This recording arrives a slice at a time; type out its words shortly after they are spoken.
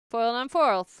Foil,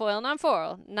 non-foil, foil,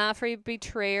 non-foil. Not for a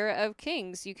betrayer of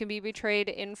kings. You can be betrayed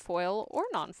in foil or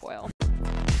non-foil.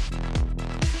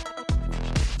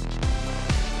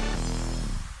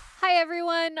 Hi,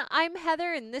 everyone. I'm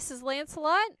Heather, and this is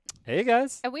Lancelot. Hey,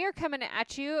 guys. And we are coming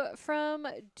at you from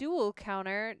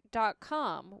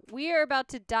dualcounter.com. We are about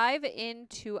to dive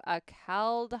into a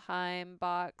Kaldheim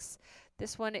box.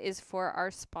 This one is for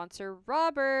our sponsor,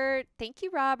 Robert. Thank you,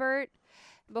 Robert.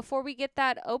 Before we get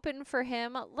that open for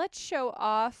him, let's show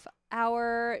off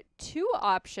our two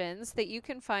options that you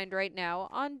can find right now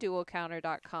on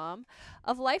dualcounter.com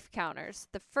of life counters.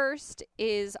 The first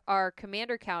is our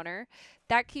commander counter.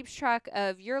 That keeps track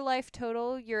of your life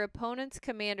total, your opponent's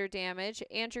commander damage,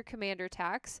 and your commander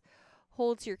attacks.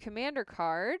 Holds your commander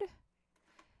card.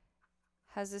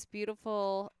 Has this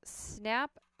beautiful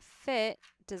snap fit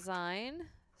design.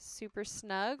 Super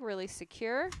snug, really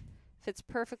secure. Fits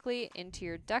perfectly into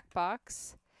your deck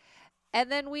box.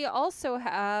 And then we also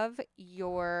have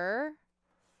your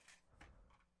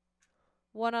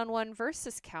one-on-one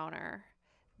versus counter.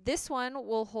 This one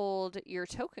will hold your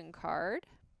token card.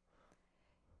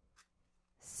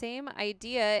 Same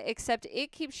idea, except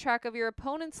it keeps track of your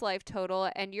opponent's life total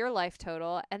and your life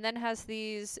total, and then has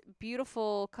these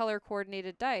beautiful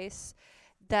color-coordinated dice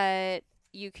that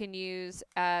you can use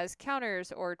as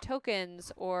counters or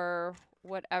tokens or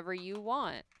whatever you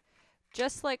want.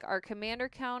 Just like our commander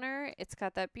counter, it's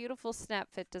got that beautiful snap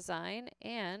fit design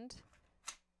and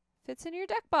fits in your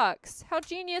deck box. How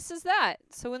genius is that?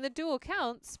 So when the duel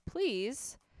counts,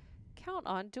 please count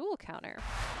on dual counter.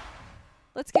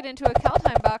 Let's get into a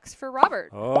Kaldheim box for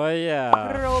Robert. Oh, yeah.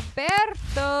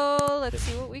 Roberto, let's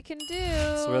see what we can do.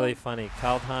 It's really funny.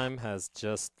 Kaldheim has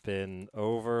just been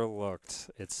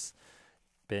overlooked. It's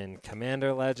been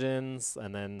Commander Legends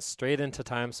and then straight into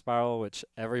Time Spiral, which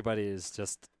everybody is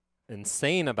just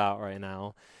insane about right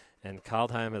now. And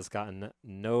Kaldheim has gotten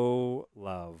no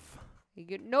love. You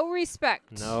get no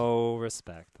respect. No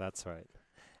respect. That's right.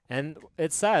 And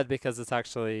it's sad because it's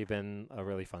actually been a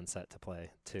really fun set to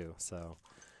play, too. So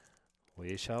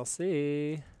we shall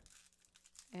see.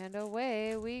 And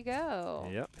away we go.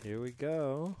 Yep, here we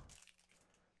go.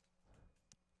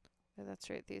 Oh, that's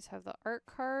right. These have the art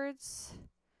cards.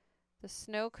 The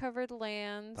snow-covered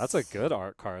lands. That's a good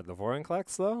art card. The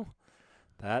Vorinclex, though,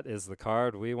 that is the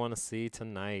card we want to see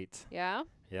tonight. Yeah?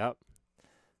 Yep.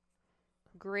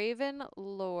 Graven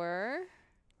Lore.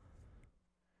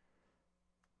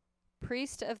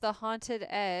 Priest of the Haunted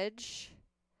Edge.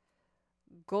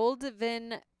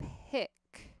 Golden Pick.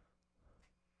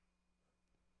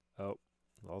 Oh,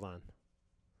 hold on.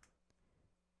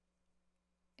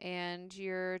 And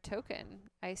your token,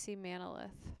 Icy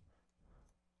Manolith.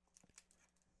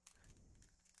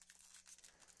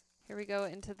 Here we go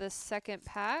into the second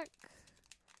pack.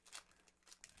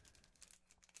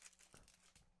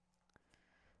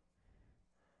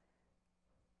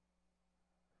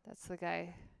 That's the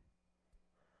guy.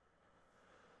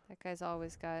 That guy's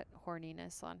always got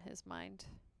horniness on his mind.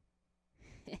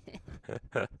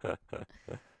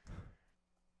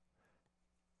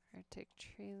 Arctic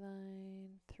Tree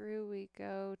Line. Through we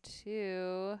go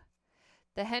to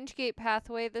the Hengegate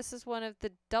Pathway. This is one of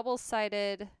the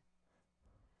double-sided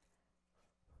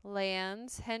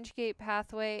lands. Hengegate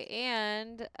Pathway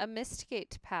and a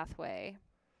Mistgate Pathway.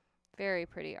 Very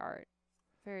pretty art.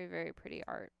 Very, very pretty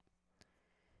art.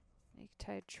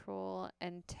 Snake-Tide Troll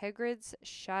and Tegrid's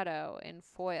Shadow in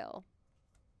foil.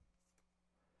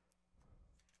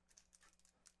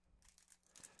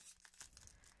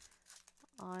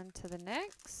 On to the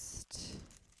next.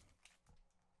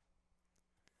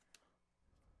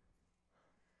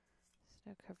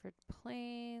 Snow-covered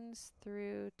plains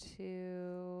through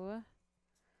to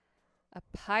a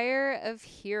Pyre of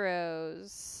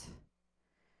Heroes.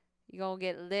 You gonna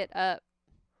get lit up.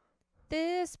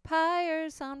 This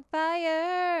pyre's on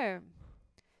fire.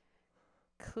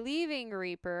 Cleaving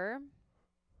Reaper.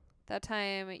 That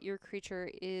time your creature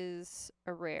is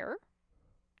a rare.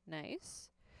 Nice.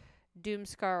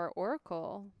 Doomscar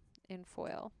Oracle in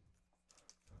foil.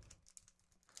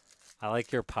 I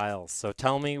like your piles. So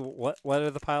tell me, what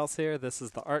are the piles here? This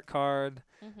is the art card,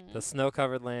 the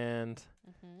snow-covered land,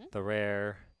 the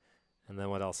rare, and then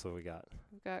what else have we got?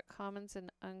 We've got commons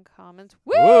and uncommons.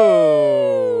 Woo!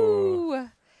 Woo!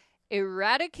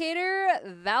 Eradicator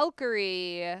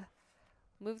Valkyrie.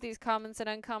 Move these commons and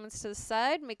uncommons to the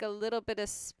side. Make a little bit of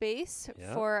space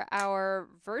for our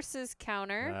versus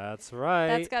counter. That's right.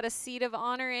 That's got a Seat of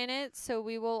Honor in it, so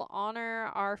we will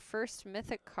honor our first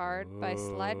mythic card by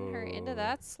sliding her into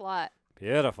that slot.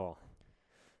 Beautiful.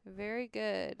 Very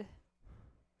good.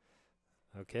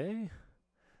 Okay.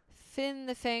 Finn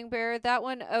the Fangbearer. That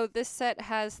one, oh, this set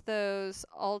has those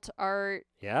alt art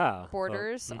Yeah.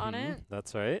 borders on it.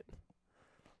 That's right.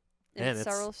 And Man, it's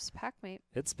Sarulf's packmate.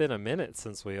 It's been a minute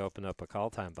since we opened up a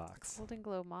Kaldheim box. Golden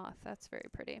Glow Moth. That's very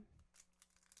pretty.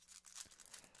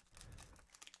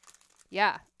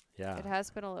 Yeah. Yeah. It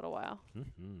has been a little while.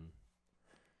 Mm-hmm.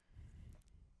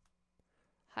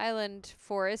 Highland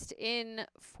Forest in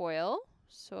foil.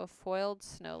 So a foiled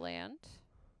Snowland.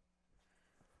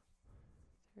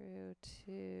 Through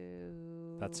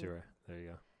to... That's your... There you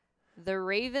go. The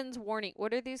Raven's Warning.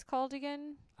 What are these called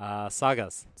again?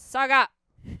 Sagas. Saga!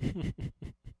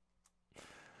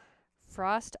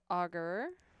 Frost Augur.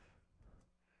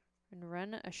 And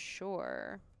Run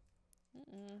Ashore.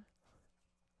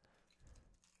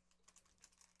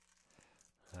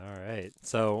 All right.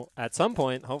 So at some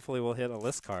point, hopefully we'll hit a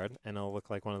list card, and it'll look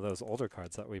like one of those older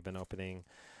cards that we've been opening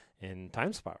in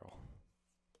Time Spiral.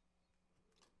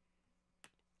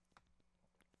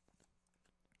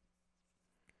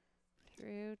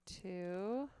 Through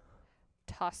to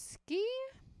Tusky.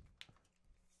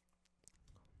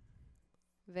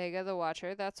 Vega the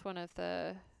Watcher. That's one of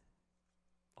the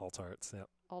Alt arts, yep.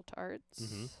 alt arts.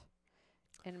 Mm-hmm.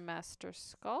 And Master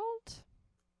Scald.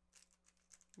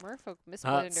 Merfolk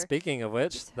Mistblender. Speaking of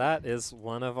which, that is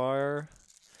one of our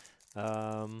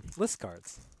list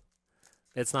cards.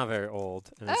 It's not very old,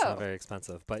 and it's not very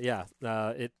expensive. But yeah,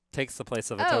 it takes the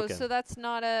place of a token. Oh, so that's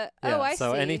not a... Yeah, I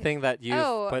so see. anything that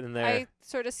you've put in there... I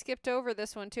sort of skipped over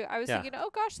this one, too. I was thinking, oh,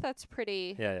 gosh, that's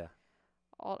pretty. Yeah.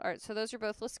 Alt art. So those are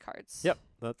both list cards. Yep,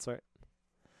 that's right.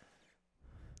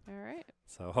 All right.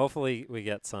 So hopefully we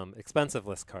get some expensive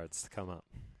list cards to come up.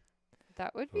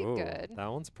 That would be good.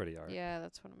 That one's pretty art. Yeah,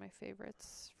 that's one of my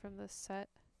favorites from this set.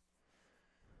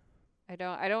 I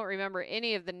don't remember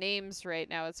any of the names right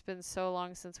now. It's been so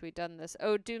long since we've done this.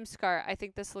 Oh, Doomscar. I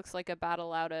think this looks like a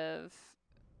battle out of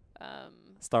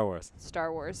Star Wars.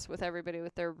 Star Wars with everybody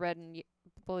with their red and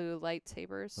blue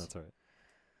lightsabers. That's right.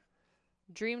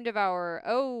 Dream Devourer.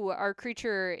 Oh, our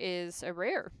creature is a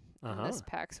rare in this Uh-huh.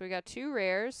 pack. So we got 2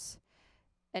 rares.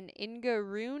 An Inga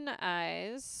Rune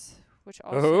Eyes, which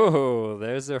also... Oh,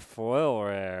 there's their foil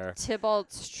rare.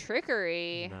 Tybalt's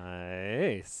Trickery.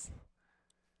 Nice.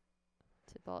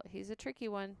 Tybalt, he's a tricky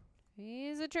one.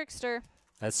 He's a trickster.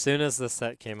 As soon as the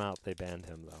set came out, they banned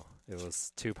him, though. It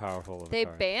was too powerful of a They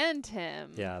card. banned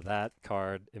him. Yeah, that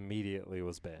card immediately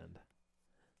was banned.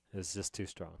 It was just too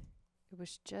strong. It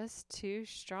was just too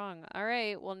strong. All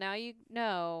right, well, now you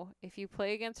know if you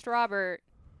play against Robert,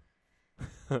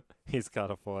 He's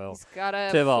got a foil. he's got a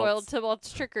Tybalt's. foiled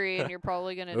Tybalt's Trickery, and you're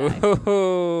probably going to die.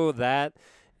 Ooh, that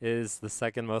is the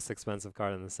second most expensive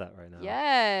card in the set right now.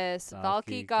 Yes, Valky,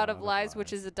 Valky, God of Lies,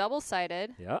 which Lies. is a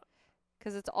double-sided, Yeah.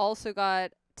 because it's also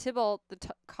got Tybalt, the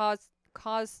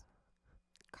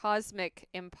Cosmic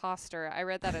Imposter. I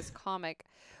read that as comic.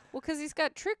 Well, because he's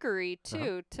got Trickery,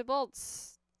 too.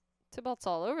 Tybalt's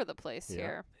all over the place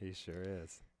here. He sure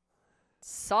is.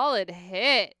 Solid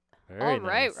hit. Very All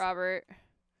right, nice. Robert.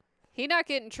 He not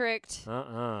getting tricked.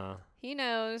 Uh-uh. He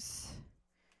knows.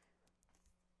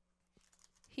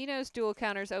 He knows dual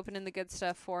counters opening the good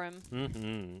stuff for him.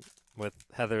 Mm-hmm. With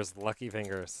Heather's lucky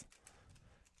fingers.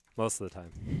 Most of the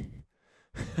time.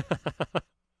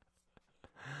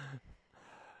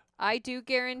 I do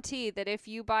guarantee that if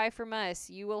you buy from us,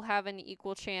 you will have an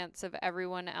equal chance of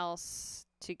everyone else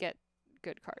to get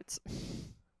good cards.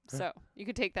 So you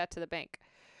can take that to the bank.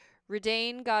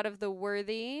 Redain, God of the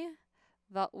Worthy,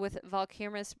 with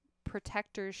Valkyria's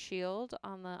Protector's Shield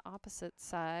on the opposite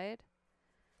side.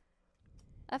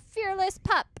 A Fearless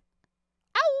Pup.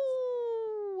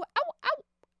 Ow! Ow! Ow!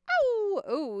 Ow!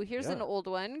 Oh, here's an old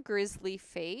one. Grizzly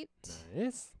Fate.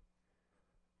 Nice.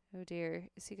 Oh dear.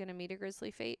 Is he going to meet a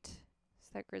Grizzly Fate?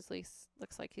 That Grizzly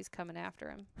looks like he's coming after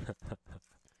him.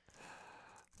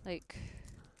 Like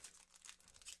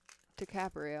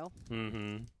DiCaprio.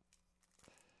 Mm-hmm.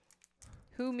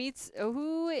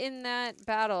 Who in that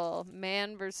battle,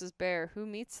 man versus bear, who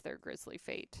meets their Grizzly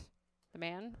Fate? The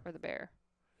man or the bear?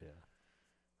 Yeah.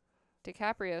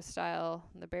 DiCaprio style,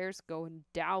 the bear's going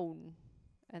down,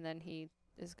 and then he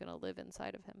is going to live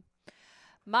inside of him.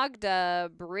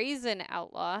 Magda, Brazen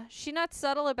Outlaw. She's not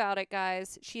subtle about it,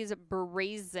 guys. She's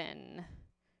brazen.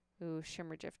 Ooh,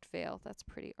 Shimmergift Veil. That's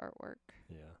pretty artwork.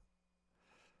 Yeah.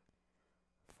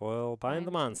 Foil, bind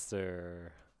the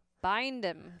monster. Bind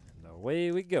him. And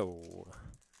away we go.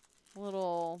 A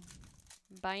little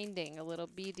binding, a little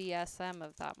BDSM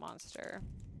of that monster.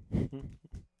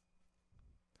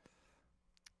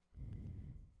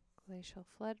 Glacial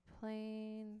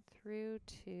Floodplain through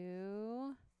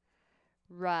to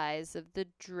Rise of the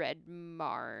Dread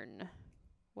Marn.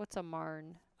 What's a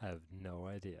Marn? I have no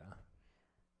idea.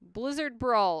 Blizzard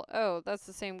Brawl. Oh, that's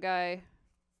the same guy.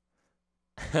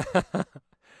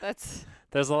 That's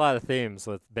There's a lot of themes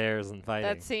with bears and fighting.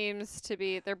 that seems to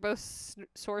be. They're both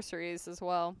sorceries as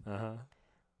well.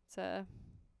 It's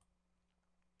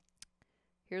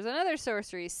here's another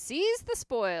sorcery. Seize the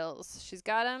spoils. She's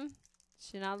got him.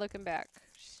 She's not looking back.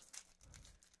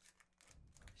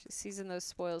 She's seizing those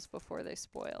spoils before they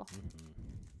spoil.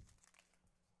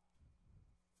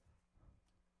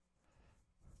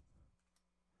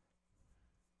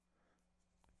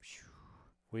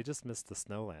 We just missed the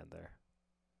snowland there.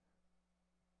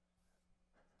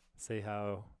 See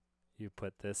how you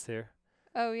put this here?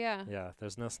 Oh, yeah. Yeah,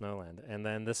 there's no snowland. And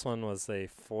then this one was a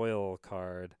foil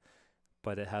card,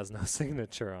 but it has no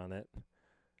signature on it.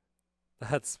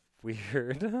 That's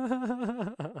weird.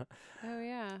 Oh,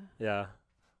 yeah. Yeah.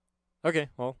 Okay,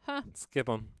 well, skip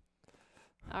them.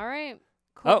 All right.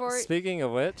 Oh, speaking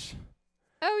of which.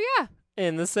 Oh, yeah.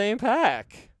 In the same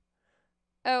pack.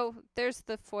 Oh, there's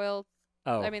the foil.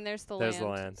 Oh, I mean, there's the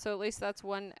land. So at least that's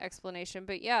one explanation.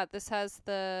 But yeah, this has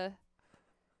the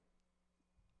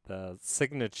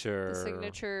signature. The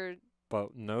signature.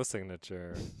 But no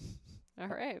signature. All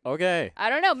right. Okay. I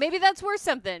don't know. Maybe that's worth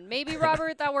something. Maybe,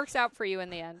 Robert, that works out for you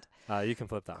in the end. You can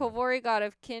flip that one. Kaldheim, God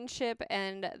of Kinship,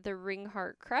 and the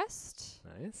Ringheart Crest.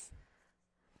 Nice.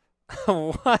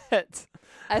 What?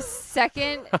 A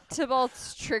second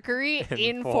Tybalt's Trickery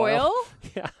in foil? foil?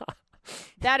 Yeah.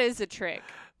 That is a trick.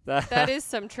 That is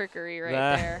some trickery right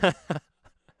there.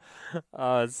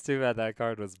 Oh, it's too bad that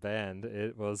card was banned.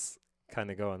 It was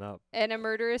kind of going up. And a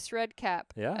Murderous Red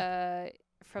Cap. Yeah.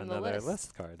 From another the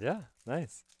list card. Yeah.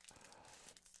 Nice.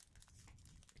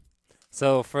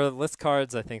 So for list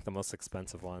cards, I think the most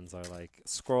expensive ones are like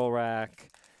Scroll Rack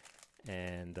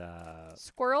and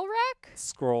Squirrel Rack?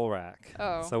 Scroll Rack.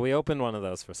 Oh. So we opened one of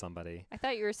those for somebody. I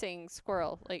thought you were saying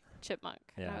squirrel, like chipmunk.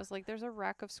 Yeah. And I was like, there's a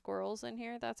rack of squirrels in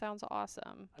here? That sounds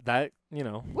awesome. That, you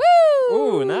know. Woo!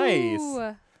 Ooh,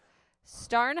 nice.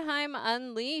 Starnheim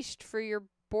Unleashed for your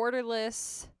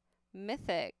borderless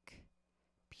mythic.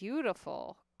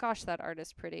 Beautiful. Gosh, that art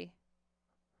is pretty.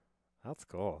 That's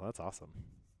cool. That's awesome.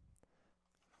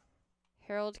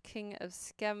 Herald King of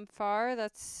Skemfar,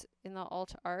 that's in the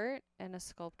alt art, and a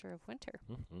Sculptor of Winter.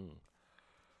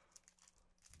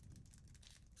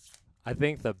 I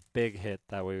think the big hit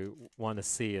that we want to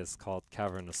see is called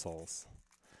Cavern of Souls.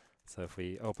 So if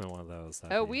we open one of those.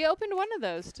 Oh, we opened one of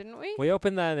those, didn't we? We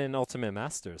opened that in Ultimate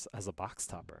Masters as a box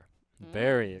topper.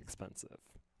 Very expensive.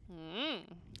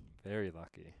 Very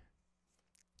lucky.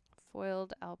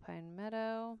 Foiled Alpine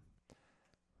Meadow.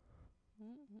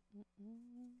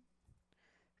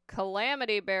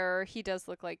 Calamity Bearer. He does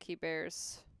look like he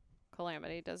bears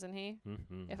Calamity, doesn't he?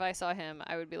 If I saw him,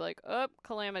 I would be like, oh,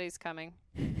 Calamity's coming.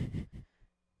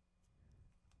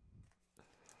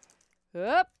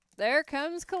 Oh, there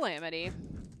comes Calamity.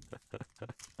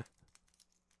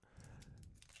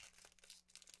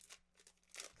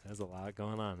 There's a lot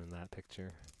going on in that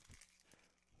picture.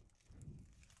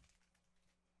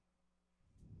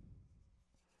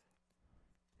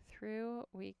 Through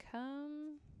we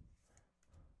come.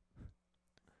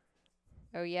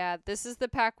 Oh, yeah. This is the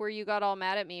pack where you got all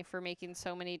mad at me for making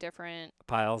so many different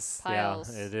piles. Yeah,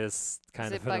 it is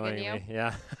kind of annoying me.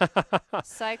 Yeah.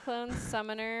 Cyclone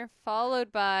Summoner,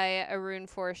 followed by a Rune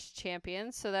Force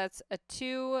Champion. So that's a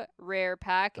 2 rare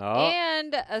pack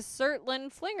and a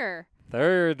Surtland Flinger.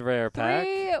 3rd rare pack.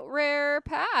 3 rare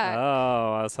pack.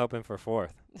 Oh, I was hoping for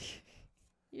 4th.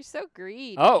 You're so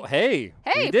greedy. Oh, hey.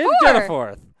 Hey, we did get a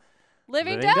 4th.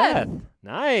 Living Death.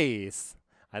 Nice.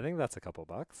 I think that's a couple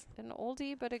bucks. An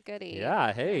oldie but a goodie.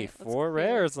 Yeah, hey, right, 4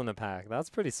 rares in a pack. That's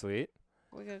pretty sweet.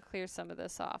 We're going to clear some of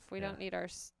this off. We don't need our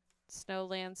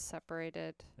snowlands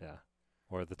separated. Yeah.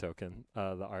 Or the token,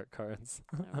 the art cards.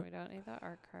 No, we don't need the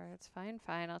art cards. Fine.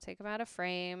 I'll take him out of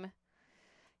frame.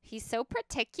 He's so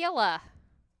particular.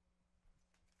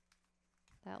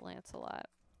 That Lancelot.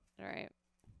 All right.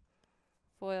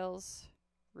 Foils,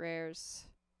 rares,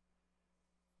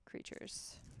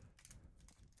 creatures.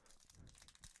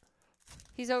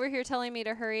 He's over here telling me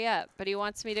to hurry up, but he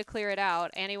wants me to clear it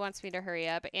out, and he wants me to hurry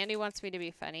up, and he wants me to be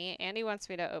funny, and he wants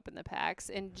me to open the packs.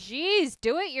 And geez,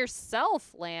 do it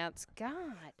yourself, Lance. God.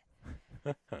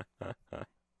 All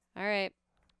right.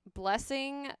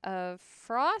 Blessing of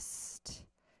Frost.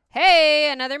 Hey,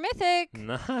 another mythic.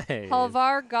 Nice.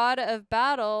 Halvar, God of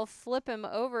Battle. Flip him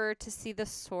over to see the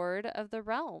Sword of the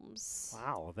Realms.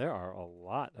 Wow, there are a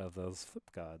lot of those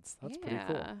flip gods. That's pretty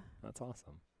cool. That's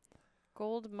awesome.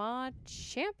 Gold Maw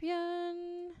Champion.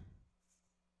 I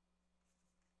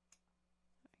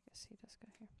guess he does go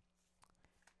here.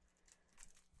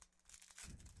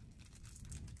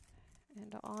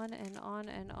 And on and on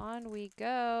and on we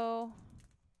go.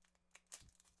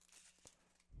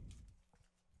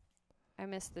 I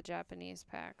miss the Japanese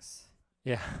packs.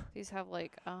 Yeah. These have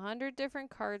like 100 different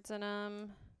cards in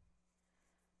them.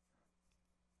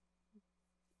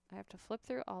 I have to flip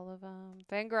through all of them.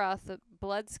 Vangroth, the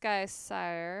Blood Sky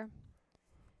Sire.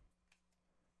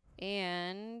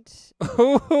 And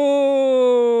Oh,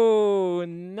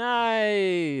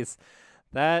 nice.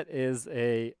 That is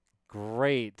a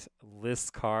great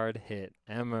list card hit.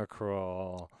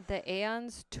 Emrakul. the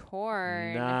Aeon's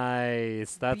Torn.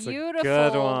 Nice. That's a good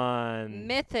Beautiful one.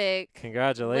 Mythic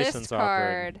Congratulations, list Robert.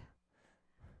 card.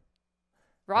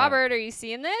 Robert, are you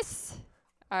seeing this?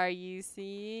 Are you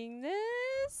seeing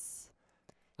this?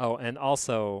 Oh, and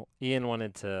also, Ian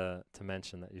wanted to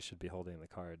mention that you should be holding the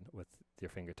card with your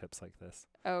fingertips like this.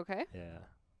 Okay. Yeah.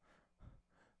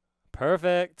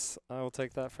 Perfect. I will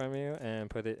take that from you and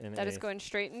put it in That is going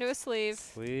straight into a sleeve.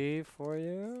 sleeve for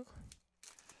you.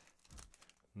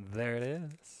 There it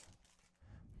is.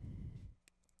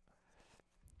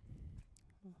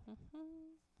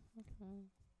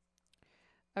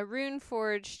 A Rune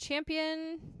Forge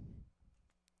Champion.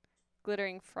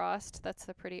 Glittering Frost. That's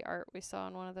the pretty art we saw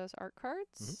on one of those art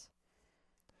cards.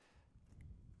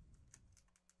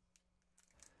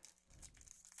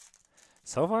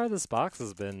 So far, this box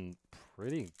has been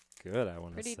pretty good, I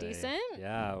want to say. Pretty decent?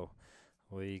 Yeah.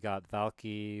 We got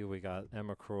Valky, we got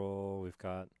Emrakul, we've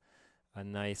got a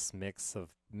nice mix of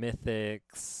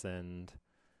mythics, and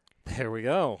there we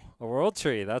go. A World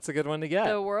Tree. That's a good one to get.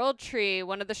 The World Tree,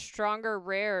 one of the stronger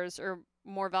rares or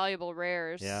more valuable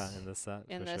rares. Yeah, in this set.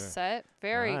 In for this sure. set.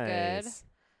 Very good. Nice.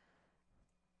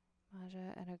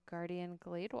 Maja and a Guardian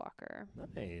Gladewalker.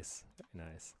 Nice. Very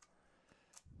nice.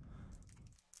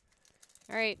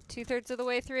 All right, 2/3 of the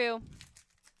way through.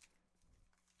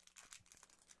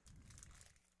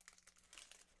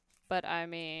 But I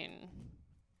mean,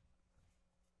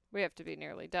 we have to be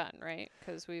nearly done, right?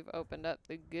 Because we've opened up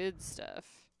the good stuff.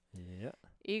 Yeah.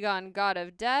 Egon, God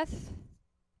of Death.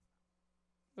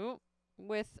 Ooh,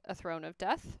 with a Throne of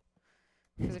Death.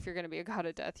 Because if you're going to be a God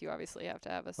of Death, you obviously have to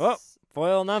have a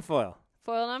Foil, non-foil.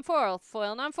 foil, non-foil,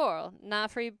 foil, non-foil.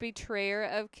 Not for Betrayer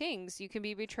of Kings. You can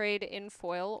be betrayed in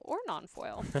foil or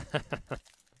non-foil.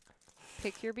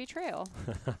 Pick your betrayal.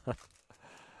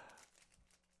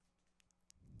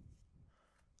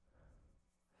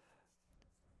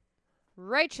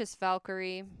 Righteous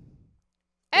Valkyrie.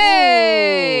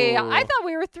 Hey! Ooh. I thought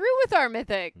we were through with our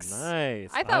mythics. Nice.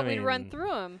 I thought we'd run through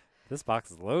them. This box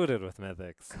is loaded with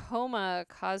mythics. Coma,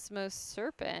 Cosmos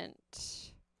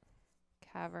Serpent,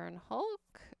 Cavern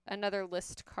Hulk, another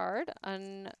list card,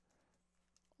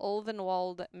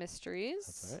 Ulvenwald Mysteries.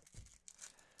 That's right.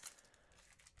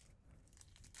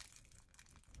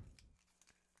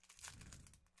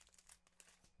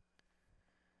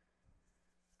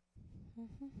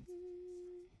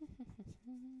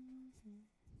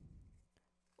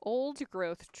 Old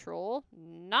Growth Troll,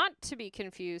 not to be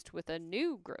confused with a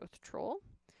new Growth Troll.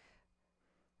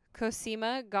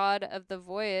 Cosima, God of the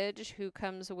Voyage, who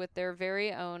comes with their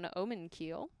very own Omen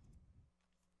Keel.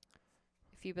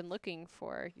 If you've been looking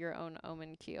for your own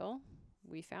Omen Keel,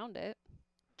 we found it.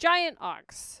 Giant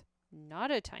Ox,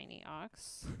 not a tiny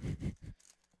ox,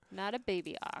 not a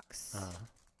baby ox.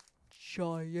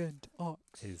 Giant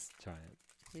Ox. He's giant.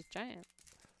 He's giant.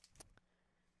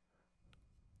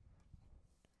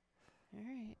 All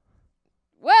right.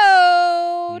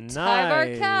 Whoa! Nice.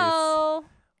 Tyvar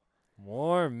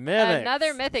More mythics.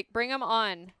 Another mythic. Bring them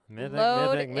on. Mythic,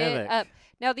 Load mythic, it mythic. up.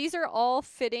 Now, these are all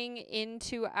fitting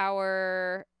into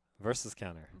our Versus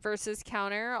counter. versus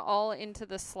counter, all into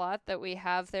the slot that we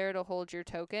have there to hold your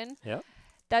token. Yep.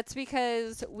 That's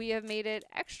because we have made it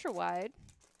extra wide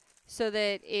so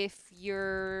that if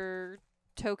your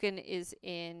token is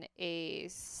in a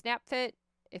snap fit,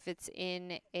 if it's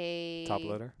in a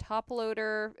top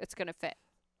loader, it's going to fit.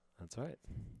 That's right.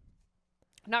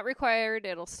 Not required.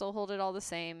 It'll still hold it all the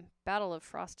same. Battle of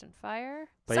Frost and Fire.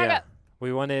 But Saga. yeah,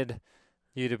 we wanted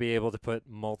you to be able to put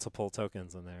multiple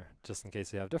tokens in there just in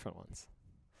case you have different ones.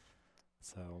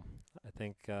 So I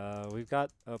think we've got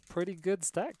a pretty good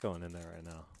stack going in there right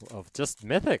now of just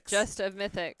mythics. Just of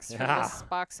mythics for this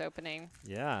box opening.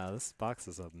 Yeah, this box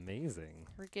is amazing.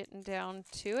 We're getting down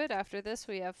to it. After this,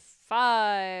 we have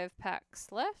 5 packs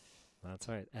left. That's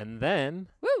right. And then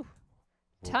Woo!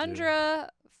 we'll Tundra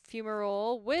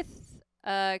Fumarole with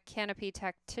a Canopy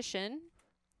Tactician.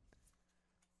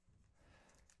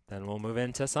 Then we'll move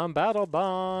into some Battle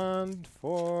Bond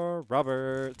for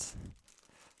Robert.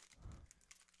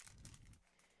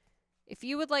 If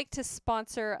you would like to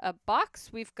sponsor a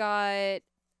box, we've got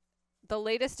the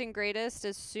latest and greatest,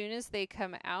 as soon as they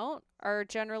come out, are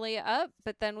generally up.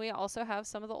 But then we also have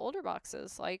some of the older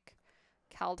boxes, like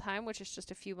Kaldheim, which is just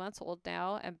a few months old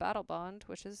now, and Battle Bond,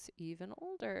 which is even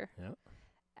older. Yep.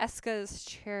 Eska's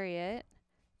Chariot.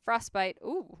 Frostbite.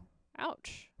 Ooh,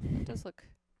 ouch. That does look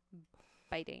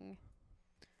biting.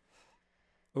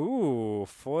 Ooh,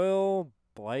 foil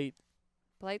blight.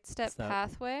 Blight Step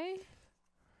Pathway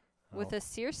with a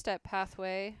Sear Step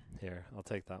Pathway. Here, I'll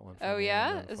take that one. Oh,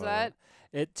 yeah? Is that?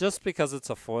 It just because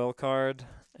it's a foil card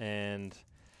and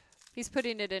He's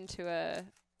putting it into a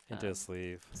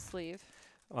sleeve. Sleeve.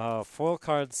 Foil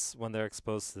cards, when they're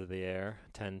exposed to the air,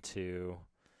 tend to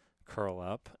curl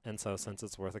up, and so since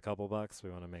it's worth a couple bucks, we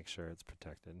want to make sure it's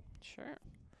protected. Sure.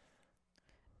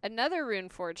 Another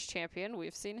Runeforge champion.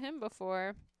 We've seen him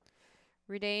before.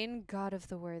 Redain, God of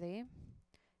the Worthy.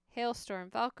 Hailstorm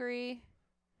Valkyrie.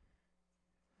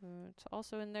 It's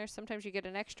also in there. Sometimes you get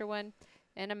an extra one.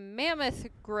 And a Mammoth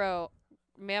Growth.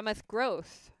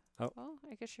 Oh. Well,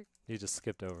 I guess You just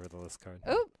skipped over the list card.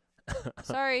 Oh,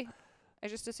 sorry. I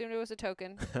just assumed it was a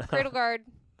token. Cradle Guard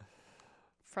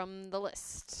from the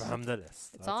list. From the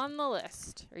list. It's on the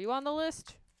list. Are you on the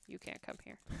list? You can't come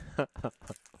here.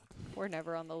 We're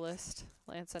never on the list,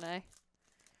 Lance and I.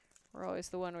 We're always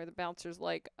the one where the bouncer's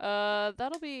like,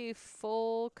 that'll be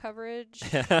full coverage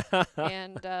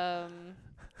and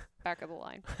back of the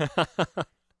line.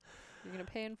 You're going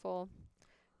to pay in full.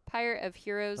 Pirate of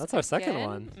Heroes. That's our second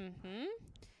one. Mm-hmm.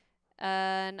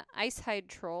 An Icehide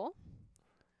Troll.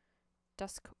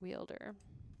 Dusk Wielder.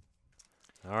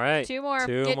 All right. Two more.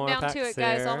 Two Getting more down to it,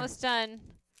 guys. there. Almost done.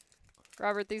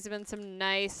 Robert, these have been some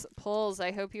nice pulls.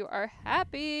 I hope you are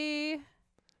happy.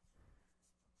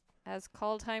 As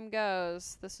Kaldheim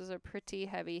goes, this is a pretty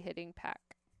heavy-hitting pack.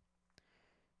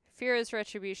 Fira's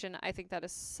Retribution. I think that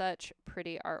is such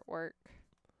pretty artwork.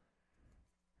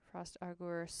 Frost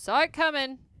Augur. Saw it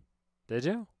coming. Did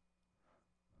you?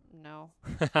 No.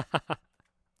 I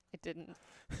didn't.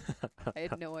 I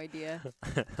had no idea.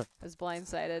 I was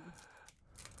blindsided.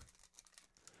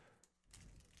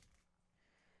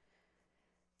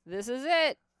 This is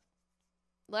it.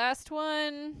 Last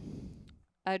one.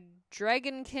 A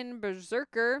Dragonkin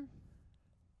Berserker.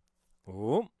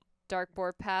 Ooh.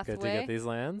 Darkboar Pathway. Good to get these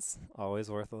lands.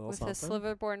 Always worth a little with something.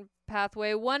 a Sliverborn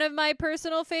Pathway. One of my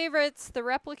personal favorites, the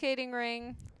Replicating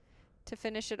Ring, to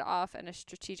finish it off, and a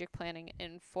Strategic Planning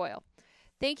in foil.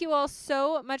 Thank you all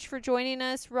so much for joining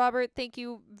us. Robert, thank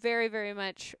you very, very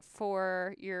much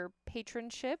for your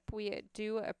patronship. We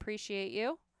do appreciate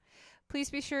you. Please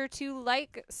be sure to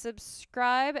like,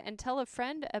 subscribe, and tell a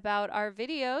friend about our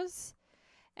videos.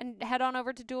 And head on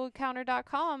over to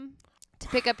dualcounter.com to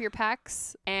pick up your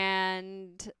packs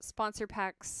and sponsor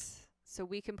packs so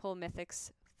we can pull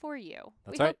mythics for you.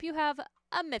 That's we right. hope you have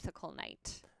a mythical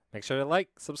night. Make sure to like,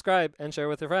 subscribe, and share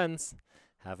with your friends.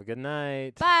 Have a good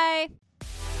night. Bye.